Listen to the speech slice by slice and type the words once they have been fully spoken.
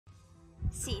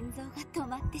心臓が止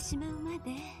まってしまうま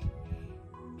で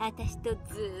私とず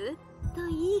ーっと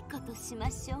いいことし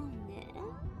ましょうね。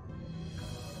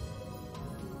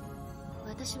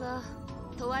私は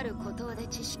とあることわで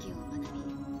知識を学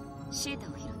びシータ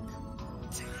を拾っ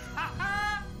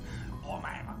た。お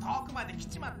前も遠くまで来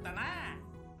ちまったな。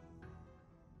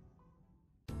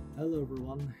 Hello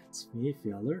everyone, it's me,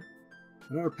 Fjarlar.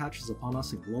 Another patch is upon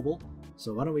us in Global,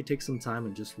 so why don't we take some time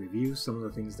and just review some of the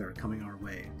things that are coming our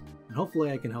way, and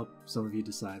hopefully I can help some of you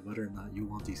decide whether or not you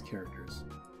want these characters.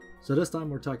 So this time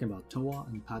we're talking about Towa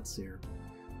and Patsyr.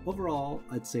 Overall,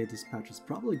 I'd say this patch is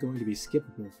probably going to be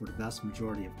skippable for the vast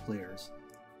majority of players,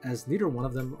 as neither one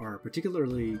of them are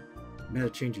particularly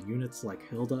meta-changing units like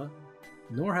Hilda,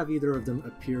 nor have either of them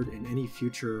appeared in any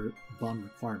future bond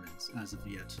requirements as of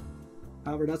yet.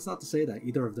 However, that's not to say that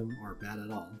either of them are bad at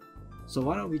all. So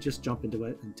why don't we just jump into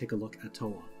it and take a look at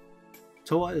Towa.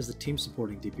 Towa is the team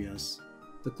supporting DPS.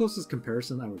 The closest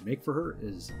comparison I would make for her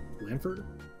is Blanford,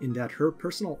 in that her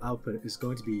personal output is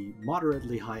going to be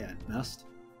moderately high at best,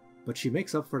 but she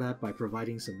makes up for that by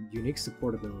providing some unique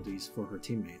support abilities for her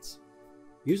teammates.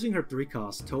 Using her 3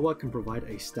 cost, Towa can provide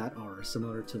a stat aura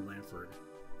similar to Blanford.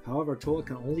 However, Towa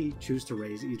can only choose to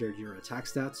raise either your attack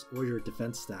stats or your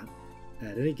defense stat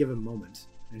at any given moment,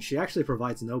 and she actually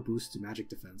provides no boost to magic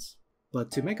defense. But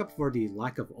to make up for the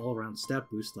lack of all-around stat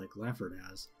boost like Blanford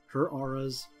has, her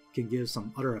auras can give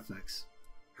some other effects.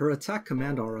 Her attack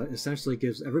command aura essentially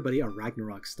gives everybody a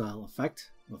Ragnarok style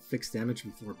effect of fixed damage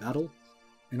before battle,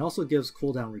 and also gives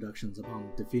cooldown reductions upon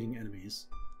defeating enemies.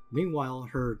 Meanwhile,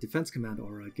 her defense command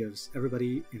aura gives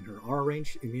everybody in her aura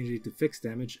range immunity to fixed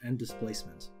damage and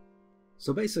displacement.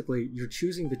 So basically, you're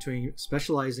choosing between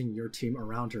specializing your team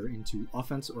around her into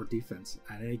offense or defense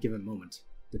at any given moment,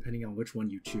 depending on which one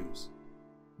you choose.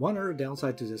 One other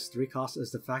downside to this 3 cost is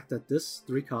the fact that this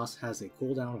 3 cost has a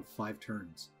cooldown of 5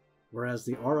 turns, whereas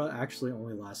the aura actually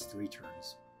only lasts 3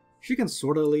 turns. She can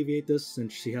sorta alleviate this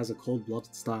since she has a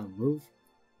cold-blooded style move,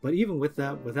 but even with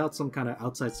that, without some kind of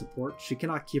outside support, she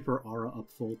cannot keep her aura up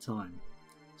full time.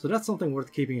 So that's something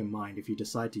worth keeping in mind if you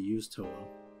decide to use Towa.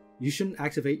 You shouldn't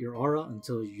activate your aura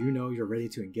until you know you're ready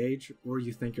to engage, or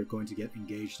you think you're going to get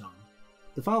engaged on.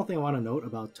 The final thing I want to note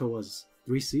about Towa's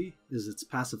 3C is its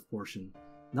passive portion.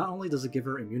 Not only does it give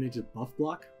her immunity to buff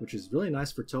block, which is really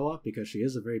nice for Towa because she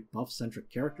is a very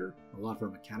buff-centric character, a lot of her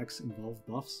mechanics involve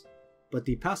buffs, but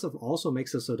the passive also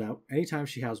makes it so that anytime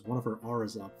she has one of her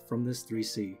auras up from this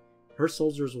 3C, her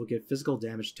soldiers will get physical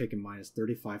damage taken minus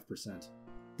 35%.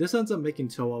 This ends up making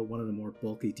Towa one of the more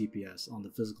bulky DPS on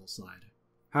the physical side.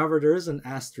 However, there is an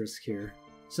asterisk here.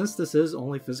 Since this is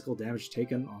only physical damage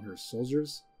taken on her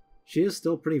soldiers, she is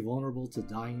still pretty vulnerable to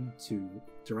dying to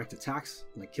direct attacks,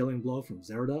 like Killing Blow from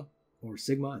Zerida, or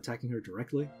Sigma attacking her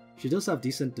directly. She does have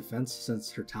decent defense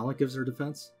since her talent gives her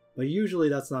defense, but usually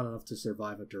that's not enough to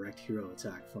survive a direct hero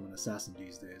attack from an assassin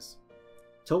these days.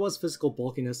 Towa's physical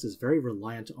bulkiness is very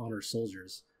reliant on her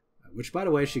soldiers, which by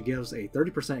the way she gives a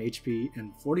 30% HP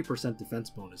and 40% defense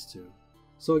bonus to.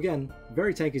 So again,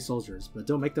 very tanky soldiers, but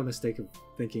don't make the mistake of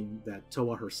thinking that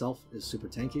Towa herself is super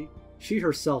tanky. She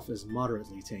herself is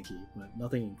moderately tanky, but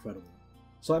nothing incredible.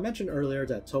 So I mentioned earlier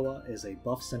that Towa is a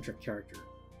buff-centric character,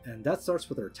 and that starts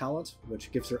with her talent,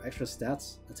 which gives her extra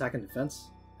stats, attack and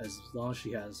defense, as long as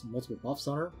she has multiple buffs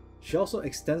on her. She also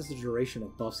extends the duration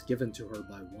of buffs given to her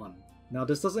by 1. Now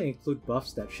this doesn't include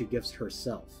buffs that she gives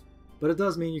herself, but it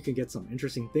does mean you can get some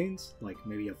interesting things, like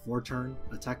maybe a 4-turn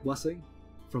attack blessing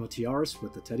from a Tiaris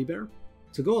with the teddy bear.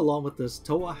 To go along with this,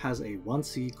 Towa has a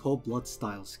 1C Cold Blood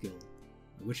style skill,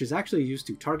 which is actually used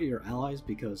to target your allies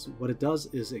because what it does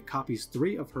is it copies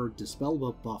 3 of her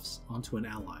dispellable buffs onto an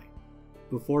ally,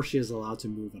 before she is allowed to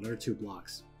move another 2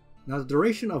 blocks. Now the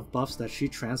duration of buffs that she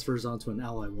transfers onto an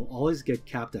ally will always get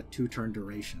capped at 2-turn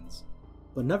durations,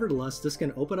 but nevertheless this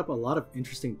can open up a lot of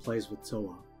interesting plays with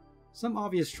Towa. Some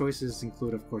obvious choices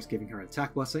include of course giving her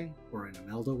attack blessing, or an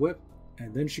Imelda whip,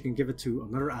 and then she can give it to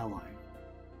another ally.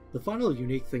 The final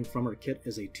unique thing from her kit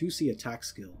is a 2C attack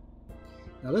skill.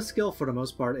 Now this skill for the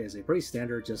most part is a pretty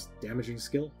standard just damaging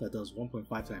skill that does 1.5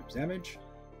 times damage,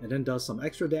 and then does some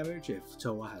extra damage if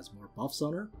Towa has more buffs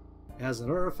on her. It has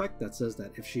another effect that says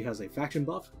that if she has a faction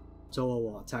buff, Towa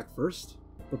will attack first.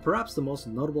 But perhaps the most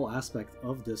notable aspect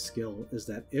of this skill is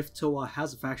that if Towa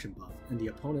has a faction buff and the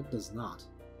opponent does not,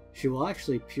 she will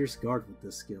actually pierce guard with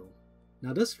this skill.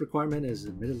 Now this requirement is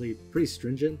admittedly pretty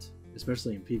stringent,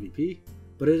 especially in PvP,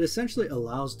 but it essentially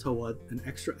allows Towa an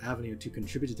extra avenue to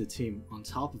contribute to the team on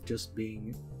top of just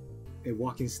being a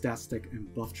walking stat stick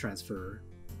and buff transferer.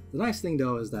 The nice thing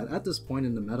though is that at this point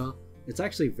in the meta, it's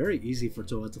actually very easy for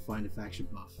Towa to find a faction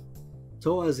buff.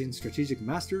 Towa is in Strategic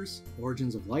Masters,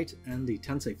 Origins of Light, and the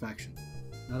Tensei faction.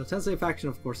 Now the Tensei faction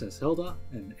of course has Hilda,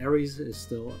 and Ares is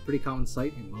still a pretty common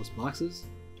sight in most boxes.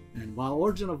 And while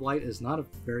Origin of Light is not a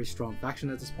very strong faction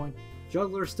at this point,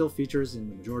 Juggler still features in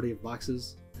the majority of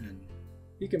boxes, and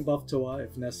he can buff Towa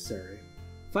if necessary.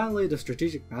 Finally, the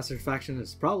Strategic Master faction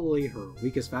is probably her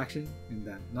weakest faction, in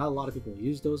that not a lot of people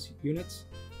use those units.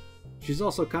 She's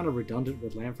also kind of redundant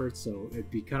with Lamford, so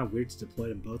it'd be kind of weird to deploy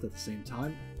them both at the same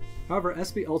time. However,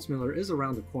 SB Ultimiller is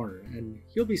around the corner, and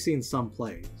he'll be seeing some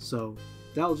play, so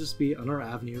that'll just be another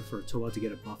avenue for Towa to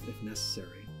get a buff if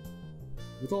necessary.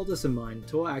 With all this in mind,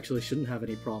 Towa actually shouldn't have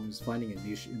any problems finding a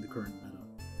niche in the current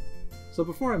meta. So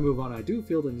before I move on, I do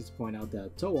feel the need to point out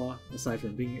that Towa, aside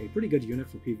from being a pretty good unit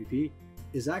for PvP,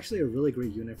 is actually a really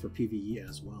great unit for PvE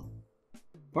as well.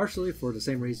 Partially for the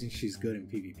same reason she's good in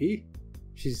PvP,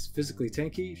 she's physically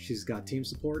tanky, she's got team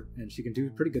support, and she can do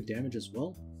pretty good damage as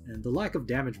well, and the lack of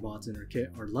damage mods in her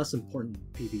kit are less important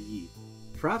in PvE.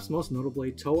 Perhaps most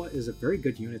notably, Towa is a very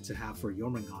good unit to have for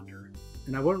Jormungandr,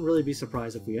 and I wouldn't really be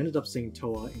surprised if we ended up seeing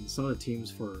Towa in some of the teams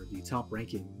for the top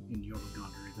ranking in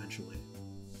Jormungandr eventually.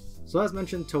 So as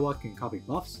mentioned, Towa can copy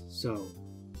buffs, so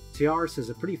Tiaris is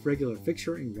a pretty regular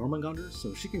fixture in Jormungandr,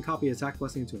 so she can copy attack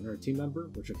blessing to another team member,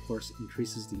 which of course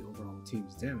increases the overall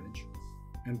team's damage.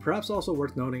 And perhaps also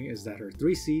worth noting is that her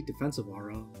 3C defensive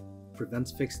aura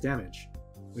prevents fixed damage,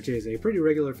 which is a pretty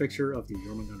regular fixture of the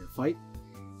Jormungandr fight.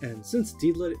 And since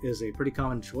Deedlit is a pretty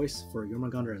common choice for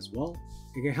Jormungandr as well,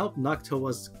 it can help knock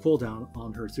Towa's cooldown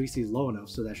on her 3C low enough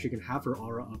so that she can have her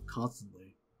aura up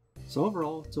constantly. So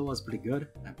overall, Towa is pretty good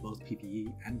at both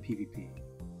PvE and PvP.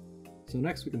 So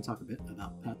next we can talk a bit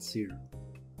about Patsyr.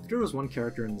 If there was one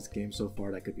character in this game so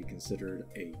far that could be considered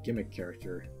a gimmick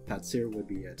character, Patsyr would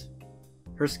be it.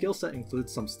 Her skill set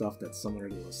includes some stuff that's similar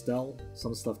to Estelle,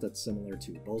 some stuff that's similar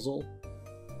to Bozol,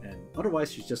 and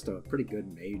otherwise she's just a pretty good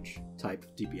mage type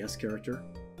DPS character,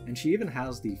 and she even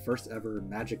has the first ever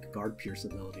magic guard pierce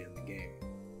ability in the game.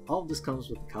 All of this comes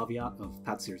with the caveat of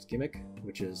Patsyr's gimmick,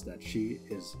 which is that she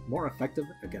is more effective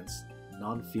against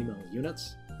non-female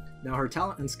units. Now her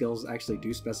talent and skills actually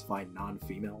do specify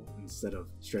non-female instead of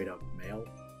straight up male,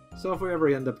 so if we ever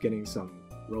end up getting some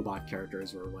robot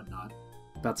characters or whatnot,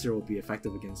 Patsyr will be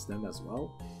effective against them as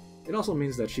well. It also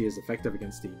means that she is effective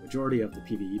against the majority of the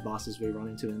PvE bosses we run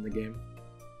into in the game.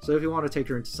 So if you want to take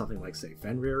her into something like say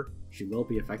Fenrir, she will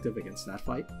be effective against that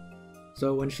fight.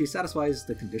 So when she satisfies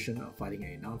the condition of fighting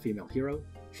a non-female hero,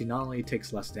 she not only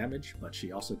takes less damage, but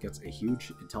she also gets a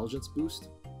huge intelligence boost.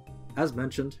 As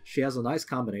mentioned, she has a nice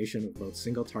combination of both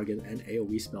single target and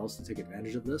AoE spells to take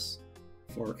advantage of this.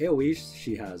 For AoEs,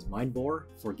 she has Mind Bore,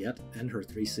 Forget, and her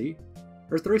 3C.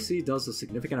 Her 3C does a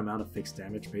significant amount of fixed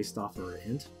damage based off her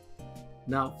int.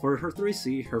 Now, for her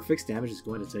 3C, her fixed damage is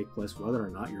going to take place whether or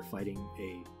not you're fighting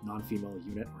a non-female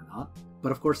unit or not.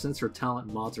 But of course, since her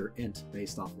talent mods are int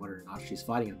based off whether or not she's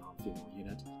fighting a non-female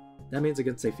unit, that means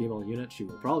against a female unit she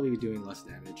will probably be doing less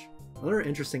damage. Another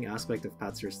interesting aspect of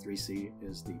Patsyr's 3C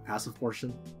is the passive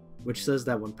portion, which says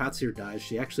that when Patsyr dies,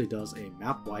 she actually does a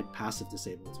map-wide passive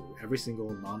disable to every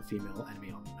single non-female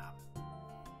enemy on the map.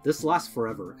 This lasts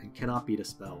forever and cannot be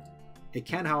dispelled. It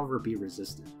can, however, be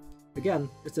resisted. Again,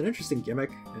 it's an interesting gimmick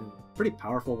and pretty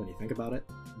powerful when you think about it,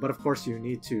 but of course you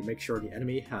need to make sure the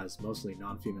enemy has mostly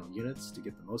non-female units to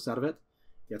get the most out of it.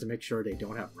 You have to make sure they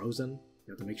don't have Rosen,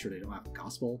 you have to make sure they don't have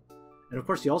Gospel, and of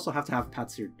course you also have to have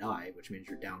Patsyr die, which means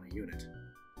you're down a unit.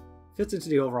 Fits into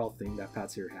the overall theme that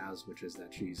Patsyr has, which is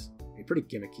that she's a pretty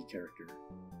gimmicky character.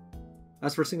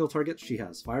 As for single targets, she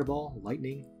has Fireball,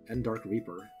 Lightning, and Dark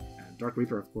Reaper, and Dark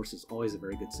Reaper of course is always a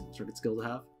very good single target skill to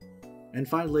have. And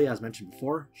finally, as mentioned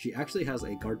before, she actually has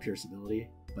a Guard Pierce ability,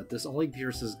 but this only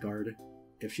pierces Guard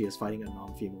if she is fighting a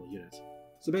non-female unit.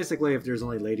 So basically, if there's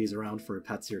only ladies around for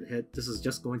Patsyr to hit, this is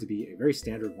just going to be a very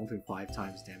standard 1.5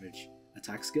 times damage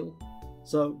attack skill.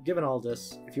 So given all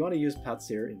this, if you want to use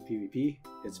Patsyr in PvP,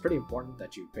 it's pretty important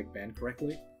that you pick ban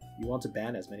correctly. You want to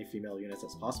ban as many female units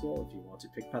as possible if you want to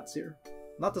pick Patsyr.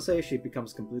 Not to say she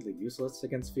becomes completely useless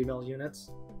against female units,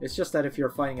 it's just that if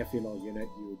you're fighting a female unit,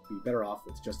 you would be better off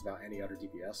with just about any other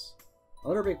DPS.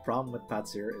 Another big problem with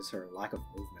Patsyr is her lack of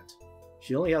movement.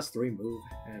 She only has 3 move,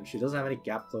 and she doesn't have any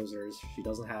gap closers, she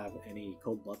doesn't have any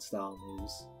Cold Blood style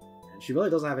moves, and she really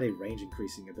doesn't have any range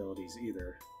increasing abilities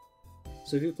either.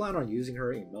 So if you plan on using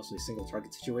her in mostly single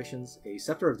target situations, a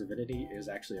Scepter of Divinity is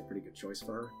actually a pretty good choice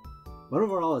for her. But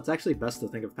overall, it's actually best to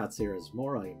think of Patsyr as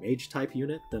more a mage type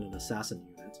unit than an assassin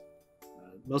unit,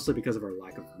 mostly because of her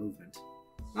lack of movement.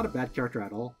 Not a bad character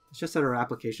at all, it's just that her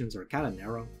applications are kinda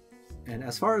narrow, and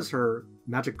as far as her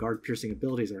magic guard piercing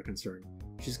abilities are concerned,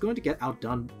 she's going to get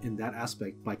outdone in that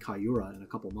aspect by Kaiyura in a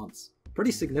couple months.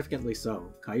 Pretty significantly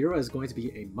so. Kaiyura is going to be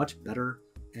a much better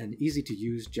and easy to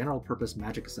use general purpose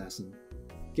magic assassin.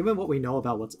 Given what we know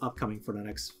about what's upcoming for the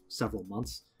next several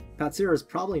months, Patsyr is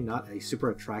probably not a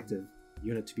super attractive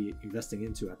unit to be investing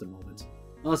into at the moment.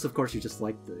 Unless of course you just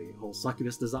like the whole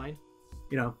succubus design.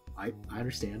 You know, I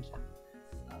understand.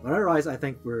 But otherwise I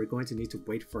think we're going to need to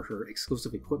wait for her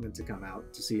exclusive equipment to come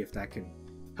out to see if that can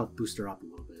help boost her up a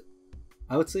little bit.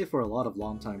 I would say for a lot of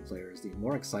longtime players, the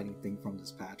more exciting thing from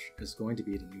this patch is going to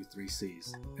be the new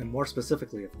 3Cs, and more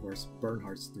specifically of course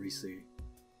Bernhardt's 3C.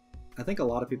 I think a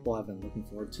lot of people have been looking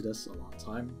forward to this a long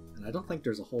time, and I don't think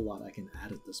there's a whole lot I can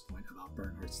add at this point about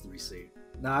Bernhardt's 3C.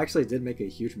 Now I actually did make a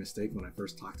huge mistake when I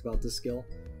first talked about this skill.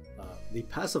 The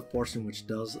passive portion, which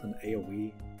does an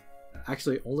AoE,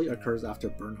 actually only occurs after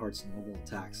Bernhardt's normal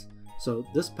attacks, so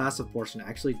this passive portion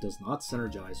actually does not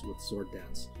synergize with Sword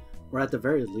Dance, or at the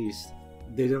very least,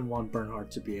 they didn't want Bernhardt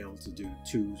to be able to do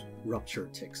 2 Rupture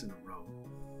ticks in a row.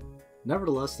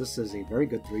 Nevertheless, this is a very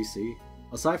good 3C,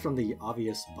 aside from the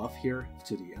obvious buff here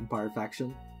to the Empire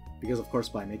faction, because of course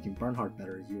by making Bernhardt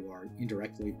better you are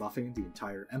indirectly buffing the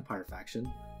entire Empire faction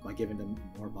by giving them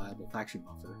a more viable faction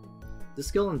buffer. This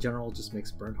skill in general just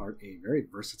makes Bernhardt a very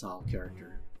versatile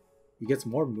character. He gets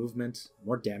more movement,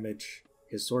 more damage,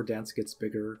 his Sword Dance gets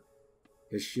bigger,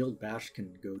 his Shield Bash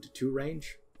can go to 2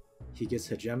 range, he gets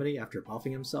Hegemony after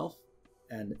buffing himself,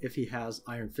 and if he has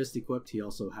Iron Fist equipped, he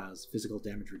also has physical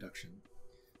damage reduction.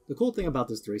 The cool thing about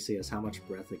this 3C is how much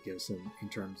breadth it gives him in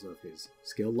terms of his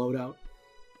skill loadout.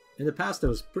 In the past it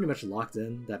was pretty much locked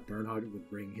in that Bernhardt would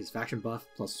bring his faction buff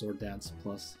plus Sword Dance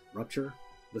plus Rupture,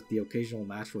 with the occasional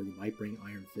match where he might bring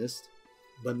Iron Fist,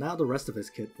 but now the rest of his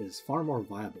kit is far more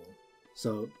viable.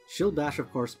 So Shield Bash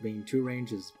of course being 2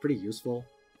 range is pretty useful,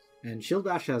 and Shield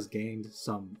Bash has gained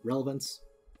some relevance,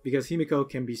 because Himiko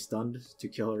can be stunned to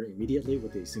kill her immediately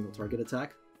with a single target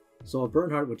attack. So a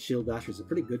Bernhardt with Shield Bash is a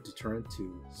pretty good deterrent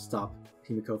to stop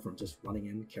Himiko from just running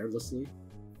in carelessly.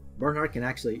 Bernhardt can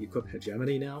actually equip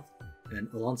Hegemony now, and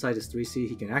alongside his 3C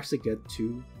he can actually get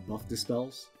 2 buff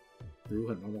dispels through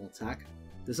a normal attack.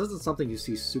 This isn't something you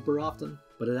see super often,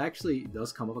 but it actually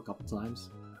does come up a couple times.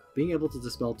 Being able to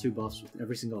dispel 2 buffs with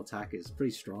every single attack is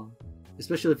pretty strong,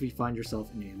 especially if you find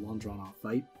yourself in a long drawn out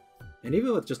fight. And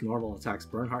even with just normal attacks,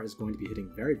 Bernhardt is going to be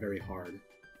hitting very hard.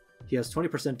 He has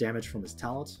 20% damage from his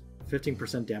talent,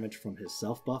 15% damage from his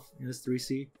self buff in his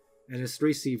 3C, and his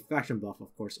 3C faction buff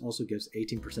of course also gives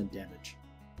 18% damage.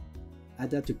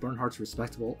 Add that to Bernhardt's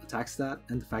respectable attack stat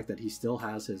and the fact that he still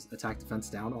has his attack defense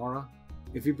down aura.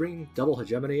 If you bring double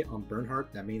Hegemony on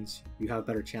Bernhardt, that means you have a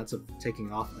better chance of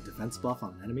taking off a defense buff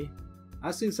on an enemy.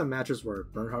 I've seen some matches where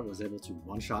Bernhardt was able to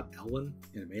one-shot Elwyn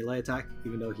in a melee attack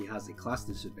even though he has a class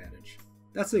disadvantage.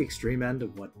 That's the extreme end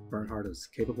of what Bernhardt is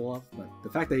capable of, but the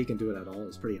fact that he can do it at all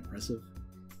is pretty impressive.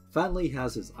 Finally, he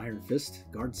has his Iron Fist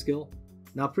guard skill.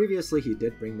 Now previously he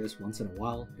did bring this once in a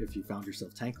while if you found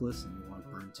yourself tankless and you want to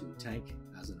burn to tank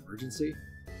as an emergency.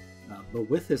 But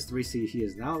with his 3C he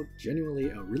is now genuinely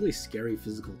a really scary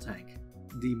physical tank.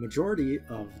 The majority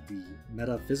of the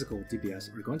meta physical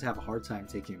DPS are going to have a hard time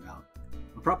taking him out.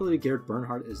 A properly geared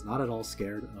Bernhardt is not at all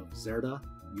scared of Zerda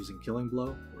using Killing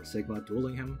Blow or Sigma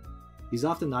dueling him. He's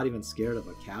often not even scared of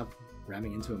a Cav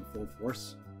ramming into him full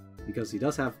force, because he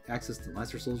does have access to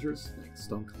Lancer Soldiers like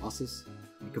Stone Colossus,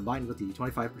 and combined with the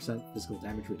 25% physical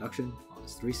damage reduction on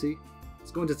his 3C,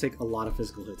 it's going to take a lot of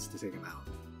physical hits to take him out.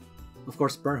 Of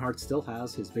course, Bernhardt still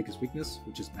has his biggest weakness,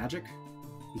 which is magic.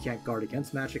 He can't guard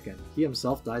against magic, and he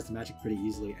himself dies to magic pretty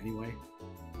easily anyway.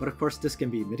 But of course this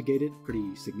can be mitigated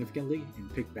pretty significantly in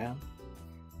Pick Ban.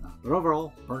 But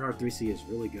overall, Bernhardt 3C is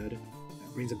really good.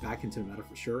 It brings it back into the meta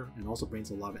for sure, and also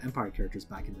brings a lot of Empire characters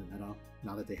back into the meta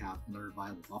now that they have another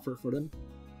viable buffer for them.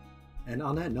 And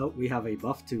on that note, we have a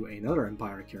buff to another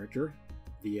Empire character,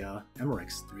 the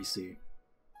Emerick's 3C.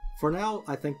 For now,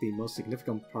 I think the most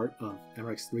significant part of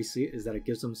Emerick's 3C is that it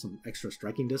gives him some extra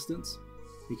striking distance.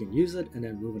 He can use it and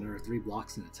then move another 3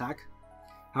 blocks and attack.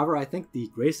 However, I think the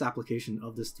greatest application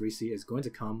of this 3C is going to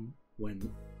come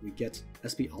when we get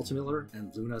SP Ultimiller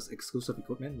and Luna's exclusive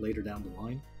equipment later down the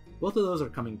line. Both of those are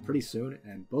coming pretty soon,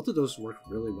 and both of those work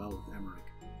really well with Emerick.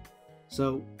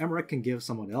 So Emerick can give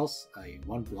someone else a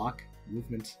 1 block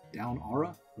movement down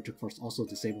aura, which of course also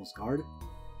disables guard.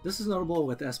 This is notable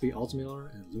with SP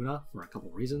Ultimiller and Luna for a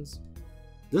couple reasons.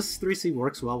 This 3C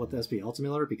works well with SP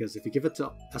Ultimiller because if you give it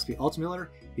to SP Ultimiller,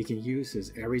 he can use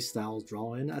his Ares style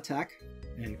draw-in attack,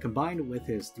 and combined with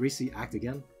his 3C Act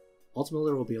Again,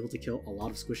 Ultimiller will be able to kill a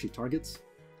lot of squishy targets.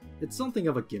 It's something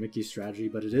of a gimmicky strategy,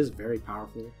 but it is very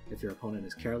powerful if your opponent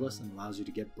is careless and allows you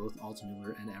to get both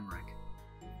Ultimiller and Emerick.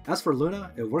 As for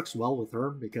Luna, it works well with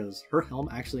her because her helm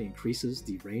actually increases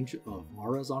the range of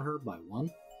auras on her by 1.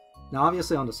 Now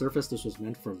obviously on the surface this was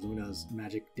meant for Luna's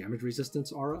magic damage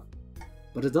resistance aura,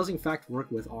 but it does in fact work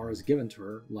with auras given to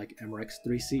her like Emerick's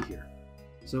 3C here.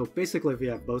 So basically if you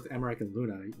have both Emerick and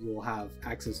Luna, you will have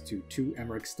access to 2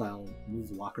 Emerick style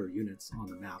move locker units on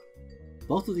the map.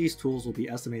 Both of these tools will be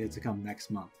estimated to come next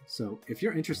month, so if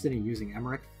you're interested in using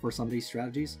Emerick for some of these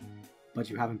strategies, but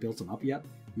you haven't built them up yet,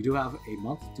 you do have a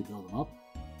month to build them up.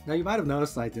 Now you might have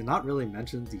noticed I did not really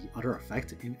mention the other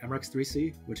effect in Emerick's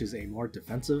 3C, which is a more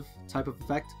defensive type of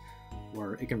effect,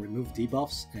 where it can remove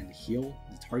debuffs and heal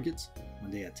the targets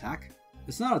when they attack.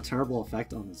 It's not a terrible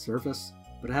effect on the surface,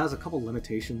 but it has a couple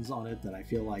limitations on it that I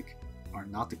feel like are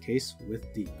not the case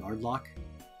with the guard lock.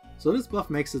 So this buff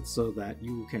makes it so that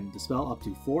you can dispel up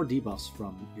to 4 debuffs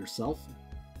from yourself,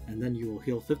 and then you will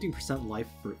heal 15% life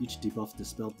for each debuff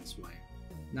dispelled this way.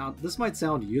 Now this might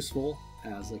sound useful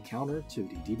as a counter to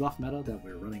the debuff meta that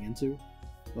we're running into,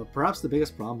 but perhaps the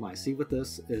biggest problem I see with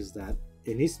this is that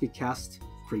it needs to be cast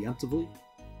preemptively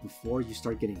before you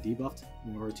start getting debuffed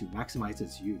in order to maximize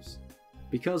its use.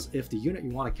 Because if the unit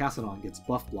you want to cast it on gets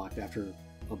buff blocked after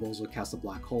a Bozo casts a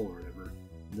black hole or whatever,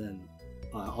 then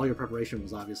all your preparation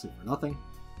was obviously for nothing.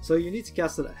 So you need to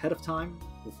cast it ahead of time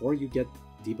before you get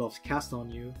debuffs cast on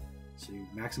you to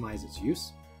maximize its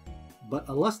use. But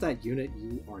unless that unit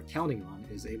you are counting on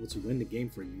is able to win the game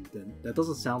for you, then that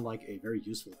doesn't sound like a very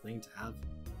useful thing to have.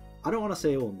 I don't want to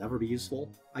say it will never be useful.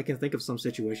 I can think of some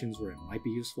situations where it might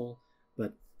be useful,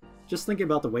 but just thinking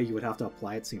about the way you would have to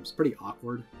apply it seems pretty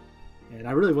awkward, and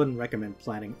I really wouldn't recommend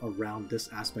planning around this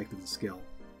aspect of the skill.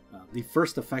 The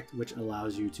first effect, which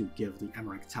allows you to give the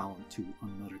Emerick talent to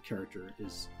another character,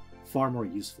 is far more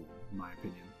useful in my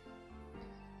opinion.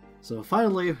 So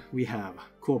finally, we have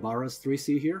Kuwabara's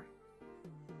 3C here.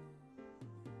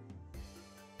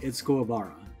 It's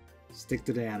Kuwabara. Stick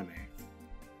to the anime.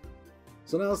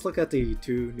 So now let's look at the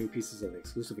 2 new pieces of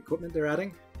exclusive equipment they're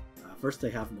adding. First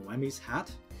they have Noemi's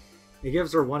hat. It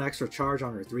gives her 1 extra charge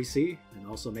on her 3C, and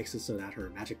also makes it so that her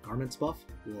magic garments buff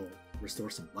will restore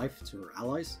some life to her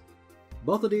allies.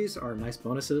 Both of these are nice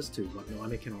bonuses to what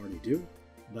Noemi can already do,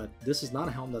 but this is not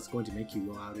a helm that's going to make you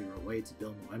go out of your way to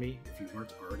build Noemi if you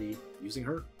weren't already using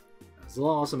her.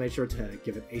 Zillah also made sure to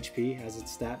give it HP as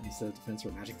its stat instead of defense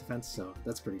or magic defense, so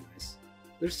that's pretty nice.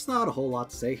 There's just not a whole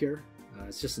lot to say here.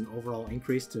 It's just an overall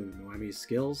increase to Noemi's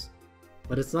skills,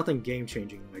 but it's nothing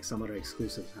game-changing like some other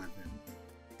exclusives have been.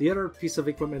 The other piece of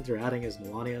equipment they're adding is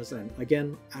Melania's, and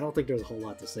again, I don't think there's a whole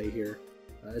lot to say here.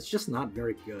 It's just not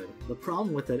very good. The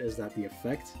problem with it is that the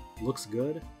effect looks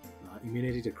good,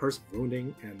 immunity to curse,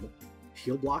 wounding, and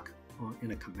heal block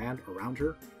in a command around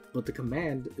her, but the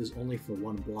command is only for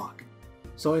 1 block.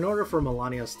 So in order for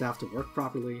Melania's staff to work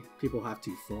properly, people have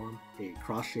to form a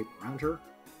cross shape around her,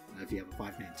 if you have a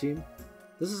 5-man team.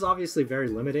 This is obviously very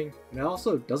limiting, and it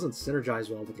also doesn't synergize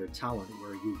well with her talent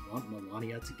where you want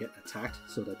Melania to get attacked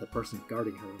so that the person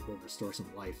guarding her will restore some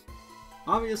life.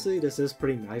 Obviously this is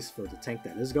pretty nice for the tank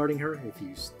that is guarding her if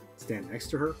you stand next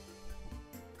to her.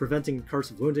 Preventing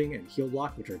curse wounding and heal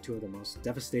block, which are 2 of the most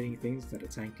devastating things that a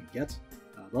tank can get.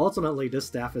 But ultimately this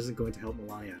staff isn't going to help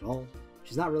Melania at all.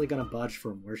 She's not really going to budge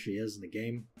from where she is in the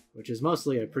game, which is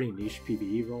mostly a pretty niche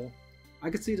PvE role. I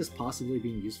could see this possibly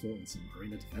being useful in some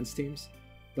arena defense teams,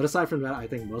 but aside from that I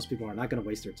think most people are not going to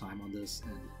waste their time on this,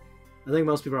 and I think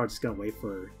most people are just going to wait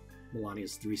for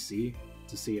Melania's 3C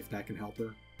to see if that can help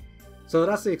her. So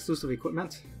that's the exclusive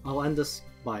equipment. I'll end this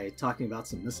by talking about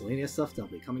some miscellaneous stuff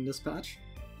that'll be coming this patch.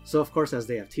 So of course, as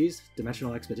they have teased,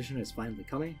 Dimensional Expedition is finally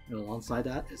coming, and alongside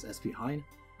that is SP Hein.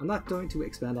 I'm not going to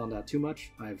expand on that too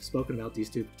much. I've spoken about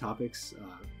these 2 topics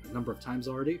a number of times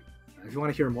already. If you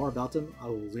want to hear more about them, I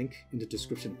will link in the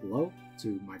description below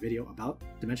to my video about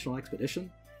Dimensional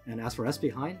Expedition. And as for SP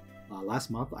Hein,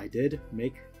 last month I did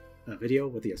make a video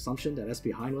with the assumption that SP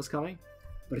Hein was coming.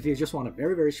 But if you just want a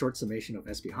very, very short summation of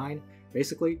SP Hein,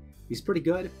 basically, he's pretty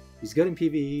good. He's good in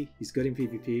PvE, he's good in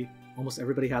PvP. Almost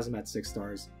everybody has him at 6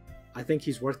 stars. I think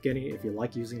he's worth getting if you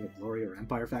like using the Glory or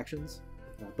Empire factions.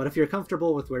 But if you're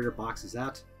comfortable with where your box is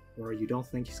at, or you don't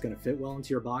think he's going to fit well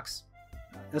into your box,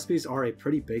 SPs are a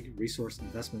pretty big resource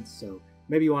investment, so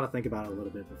maybe you want to think about it a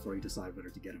little bit before you decide whether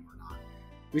to get him or not.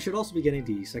 We should also be getting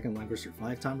the 2nd Wikigrisser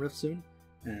 5 time rift soon,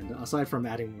 and aside from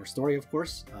adding more story of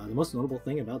course, the most notable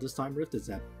thing about this time rift is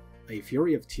that a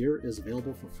Fury of Tyr is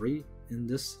available for free in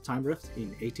this time rift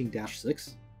in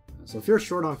 18-6. So if you're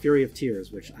short on Fury of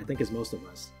Tears, which I think is most of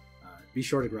us, be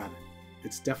sure to grab it.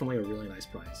 It's definitely a really nice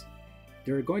prize.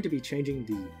 They're going to be changing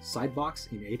the side box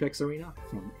in Apex Arena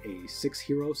from a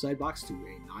 6-hero side box to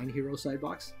a 9-hero side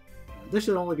box. This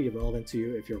should only be relevant to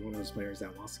you if you're one of those players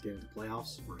that wants to get into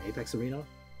playoffs for Apex Arena.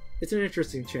 It's an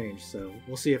interesting change, so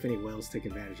we'll see if any whales take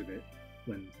advantage of it.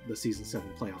 when the Season 7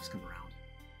 playoffs come around.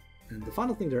 And the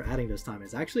final thing they're adding this time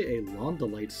is actually a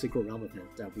long-delayed Secret Realm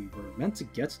event that we were meant to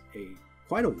get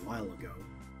quite a while ago.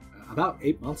 About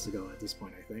 8 months ago at this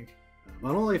point, I think.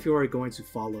 But only if you are going to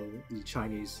follow the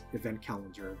Chinese event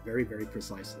calendar very, very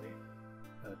precisely.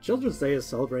 Children's Day is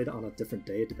celebrated on a different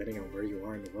day depending on where you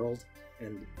are in the world,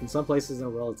 and in some places in the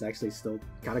world it's actually still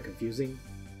kind of confusing.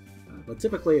 But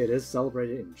typically it is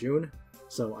celebrated in June,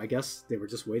 so I guess they were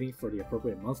just waiting for the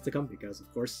appropriate month to come because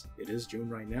of course it is June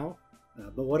right now.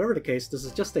 But whatever the case, this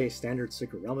is just a standard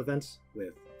Secret Realm event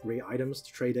with 3 items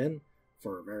to trade in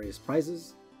for various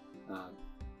prizes.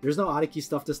 There's no Aniki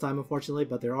stuff this time unfortunately,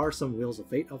 but there are some Wheels of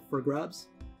Fate up for grabs.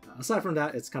 Aside from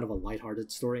that, it's kind of a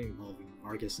lighthearted story involving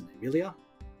Vargas and Emilia,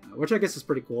 which I guess is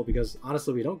pretty cool because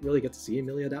honestly we don't really get to see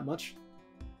Emilia that much.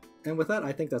 And with that,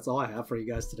 I think that's all I have for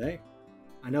you guys today.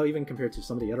 I know even compared to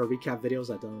some of the other recap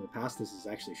videos I've done in the past, this is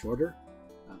actually shorter.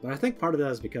 But I think part of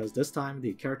that is because this time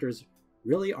the characters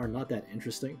really are not that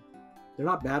interesting. They're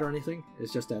not bad or anything,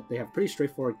 it's just that they have pretty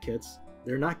straightforward kits,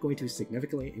 they're not going to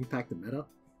significantly impact the meta,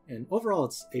 and overall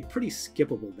it's a pretty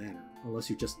skippable banner, unless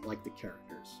you just like the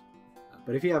characters.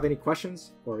 But if you have any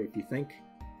questions, or if you think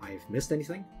I've missed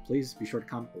anything, please be sure to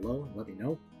comment below and let me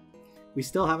know. We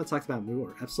still haven't talked about Mu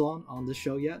or Epsilon on this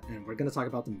show yet, and we're going to talk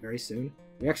about them very soon.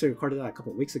 We actually recorded that a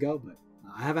couple weeks ago, but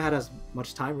I haven't had as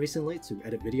much time recently to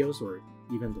edit videos or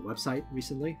even the website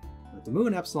recently. But the Mu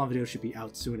and Epsilon video should be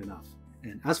out soon enough.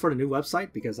 And as for the new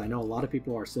website, because I know a lot of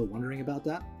people are still wondering about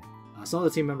that, some of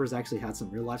the team members actually had some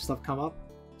real life stuff come up,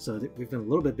 so we've been a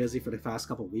little bit busy for the past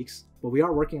couple weeks, but we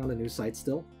are working on the new site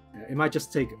still. It might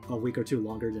just take a week or 2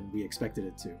 longer than we expected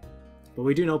it to. But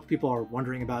we do know people are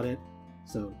wondering about it,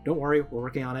 so don't worry, we're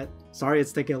working on it. Sorry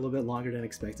it's taking a little bit longer than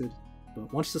expected,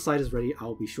 but once the site is ready,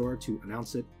 I'll be sure to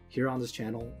announce it here on this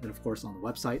channel and of course on the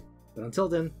website. But until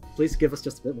then, please give us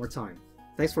just a bit more time.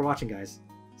 Thanks for watching guys.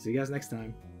 See you guys next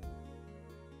time.